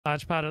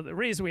Large part of the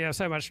reason we have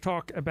so much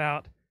talk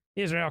about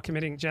Israel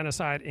committing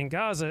genocide in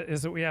Gaza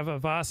is that we have a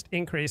vast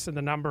increase in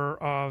the number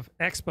of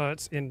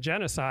experts in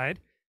genocide,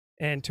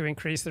 and to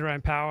increase their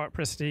own power,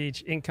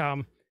 prestige,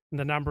 income, and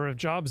the number of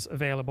jobs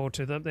available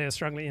to them, they are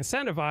strongly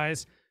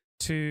incentivized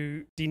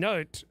to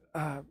denote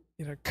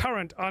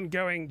current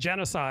ongoing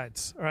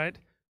genocides, right?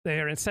 They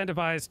are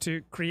incentivized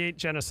to create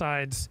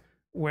genocides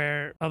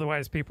where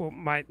otherwise people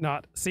might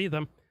not see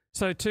them.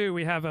 So too,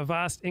 we have a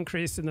vast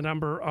increase in the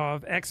number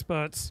of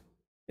experts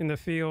in the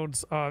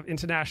fields of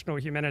international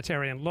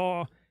humanitarian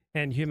law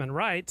and human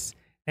rights.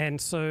 And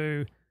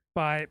so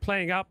by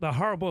playing up the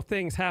horrible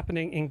things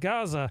happening in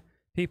Gaza,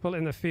 people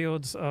in the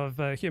fields of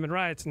human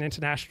rights and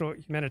international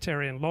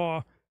humanitarian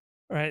law,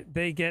 right,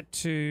 they get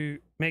to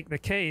make the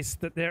case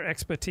that their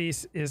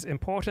expertise is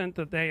important,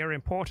 that they are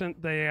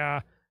important, they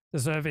are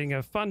deserving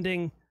of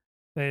funding,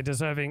 they're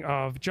deserving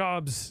of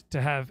jobs,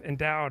 to have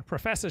endowed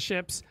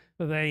professorships,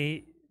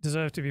 they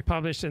deserve to be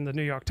published in the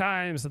New York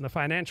Times and the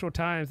Financial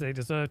Times, they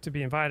deserve to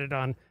be invited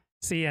on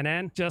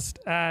CNN, just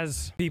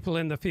as people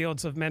in the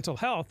fields of mental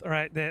health,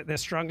 right, they're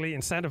strongly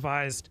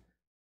incentivized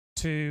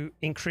to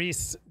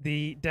increase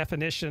the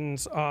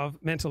definitions of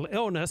mental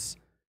illness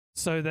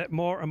so that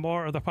more and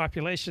more of the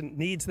population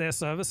needs their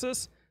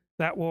services.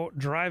 That will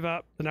drive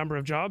up the number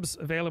of jobs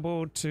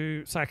available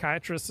to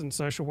psychiatrists and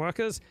social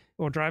workers.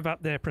 It will drive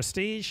up their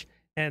prestige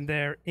and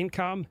their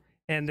income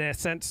and their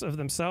sense of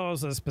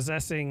themselves as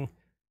possessing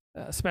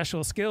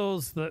special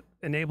skills that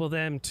enable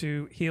them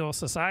to heal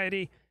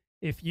society.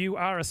 If you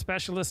are a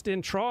specialist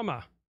in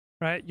trauma,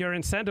 right, you're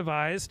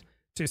incentivized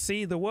to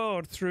see the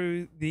world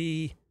through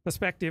the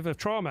perspective of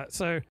trauma.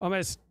 So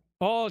almost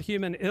all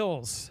human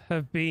ills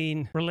have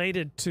been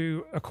related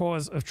to a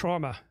cause of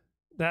trauma.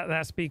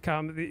 That's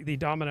become the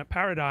dominant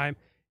paradigm.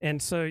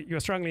 And so you're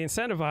strongly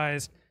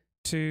incentivized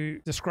to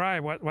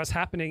describe what's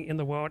happening in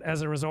the world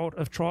as a result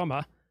of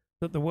trauma,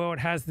 that the world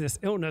has this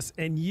illness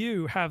and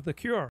you have the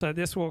cure. So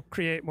this will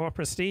create more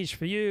prestige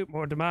for you,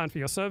 more demand for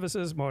your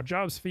services, more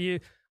jobs for you,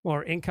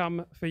 more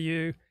income for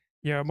you.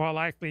 You're more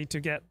likely to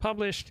get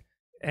published,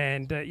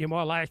 and you're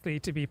more likely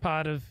to be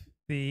part of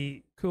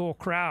the cool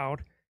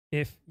crowd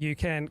if you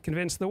can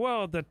convince the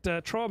world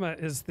that trauma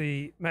is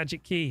the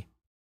magic key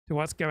to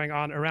what's going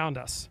on around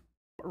us.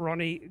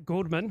 Ronnie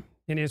Goldman,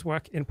 in his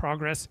work In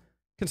Progress,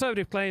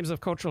 Conservative Claims of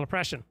Cultural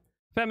Oppression.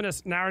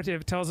 Feminist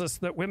narrative tells us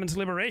that women's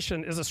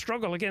liberation is a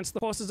struggle against the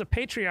forces of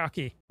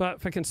patriarchy.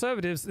 But for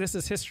conservatives, this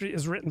history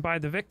is written by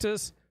the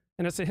victors,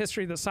 and it's a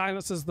history that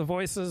silences the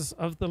voices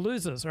of the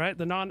losers, right?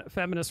 The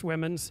non-feminist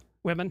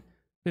women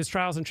whose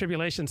trials and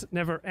tribulations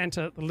never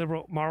enter the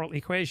liberal moral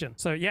equation.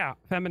 So yeah,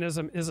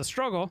 feminism is a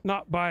struggle,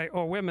 not by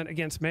all women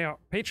against male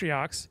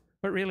patriarchs,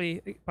 but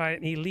really by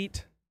an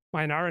elite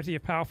minority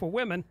of powerful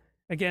women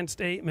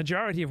against a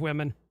majority of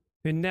women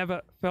who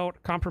never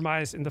felt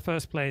compromised in the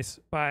first place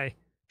by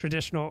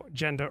traditional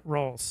gender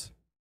roles.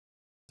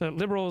 So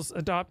liberals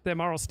adopt their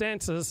moral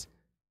stances,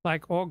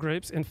 like all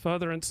groups, in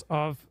furtherance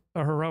of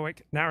a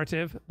heroic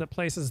narrative that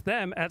places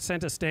them at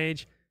center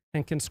stage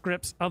and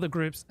conscripts other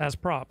groups as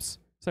props.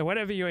 So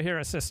whatever your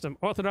hero system,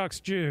 Orthodox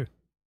Jew,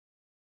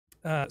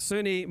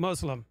 Sunni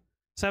Muslim,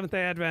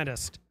 Seventh-day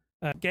Adventist,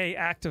 gay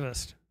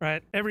activist,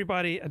 right?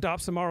 Everybody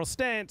adopts a moral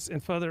stance in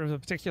further of a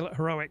particular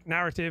heroic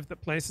narrative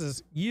that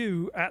places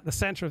you at the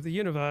center of the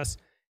universe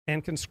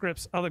and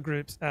conscripts other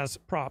groups as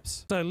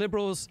props. So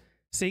liberals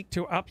seek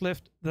to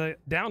uplift the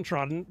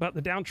downtrodden, but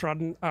the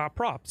downtrodden are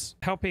props.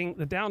 Helping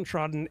the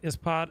downtrodden is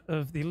part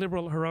of the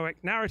liberal heroic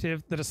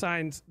narrative that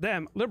assigns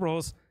them,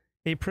 liberals,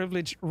 a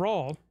privileged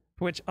role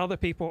for which other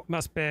people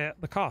must bear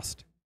the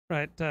cost,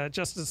 right?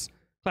 Just as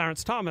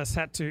Clarence Thomas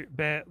had to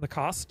bear the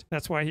cost.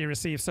 That's why he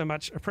received so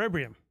much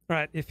opprobrium,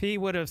 right? If he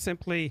would have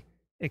simply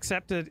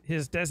accepted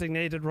his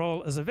designated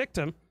role as a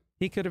victim,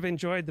 he could have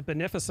enjoyed the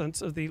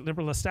beneficence of the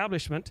liberal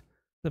establishment,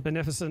 the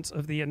beneficence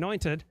of the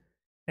anointed,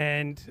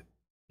 and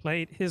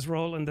played his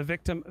role in the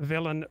victim,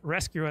 villain,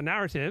 rescuer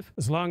narrative,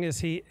 as long as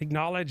he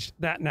acknowledged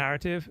that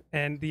narrative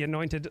and the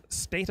anointed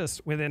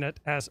status within it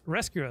as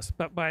rescuers.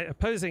 But by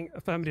opposing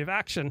affirmative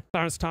action,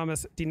 Clarence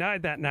Thomas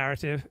denied that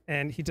narrative,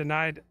 and he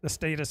denied the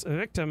status of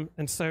victim,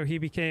 and so he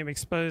became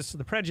exposed to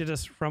the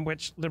prejudice from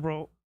which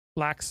liberal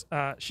blacks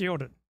are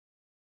shielded.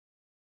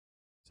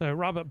 So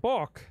Robert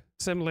Bork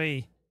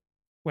similarly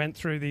went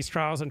through these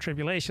trials and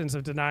tribulations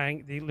of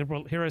denying the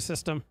liberal hero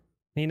system.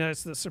 He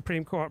notes that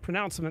Supreme Court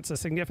pronouncements are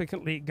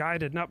significantly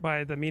guided not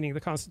by the meaning of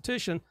the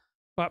Constitution,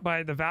 but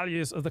by the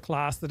values of the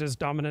class that is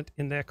dominant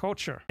in their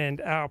culture.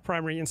 And our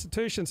primary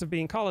institutions have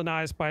been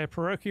colonized by a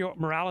parochial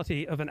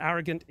morality of an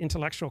arrogant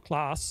intellectual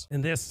class.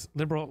 And this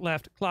liberal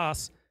left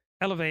class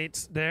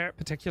elevates their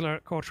particular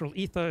cultural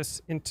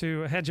ethos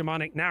into a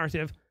hegemonic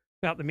narrative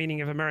about the meaning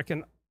of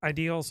American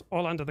ideals,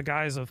 all under the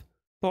guise of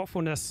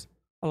thoughtfulness,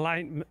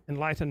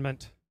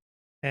 enlightenment,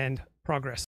 and progress.